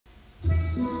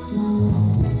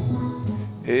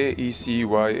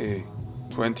AECYA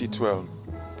 2012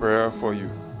 Prayer for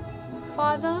Youth.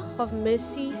 Father of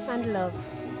mercy and love,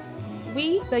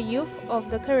 we, the youth of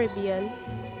the Caribbean,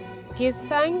 give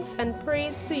thanks and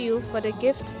praise to you for the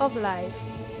gift of life.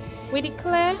 We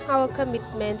declare our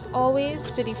commitment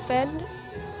always to defend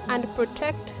and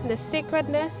protect the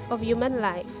sacredness of human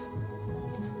life.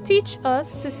 Teach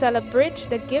us to celebrate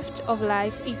the gift of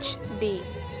life each day.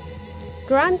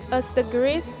 Grant us the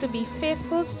grace to be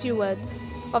faithful stewards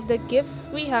of the gifts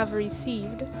we have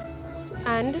received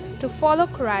and to follow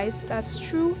Christ as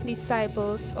true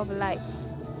disciples of life.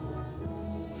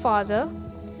 Father,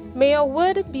 may your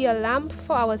word be a lamp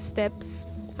for our steps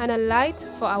and a light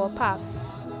for our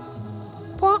paths.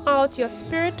 Pour out your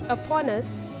Spirit upon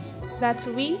us that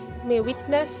we may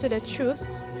witness to the truth,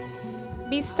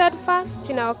 be steadfast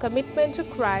in our commitment to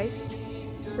Christ,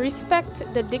 respect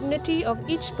the dignity of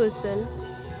each person,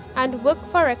 and work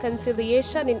for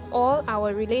reconciliation in all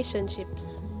our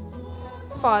relationships.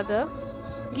 Father,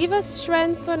 give us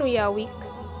strength when we are weak,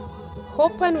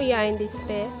 hope when we are in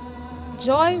despair,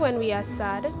 joy when we are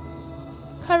sad,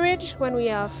 courage when we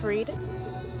are afraid,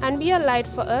 and be a light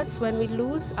for us when we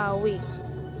lose our way.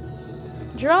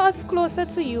 Draw us closer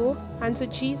to you and to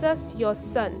Jesus, your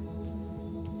Son.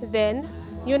 Then,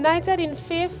 united in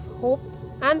faith, hope,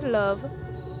 and love,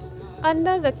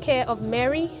 under the care of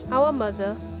Mary, our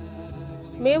Mother,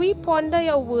 may we ponder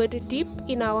your word deep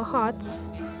in our hearts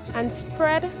and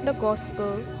spread the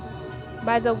gospel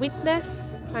by the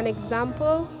witness and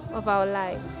example of our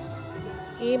lives.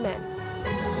 Amen.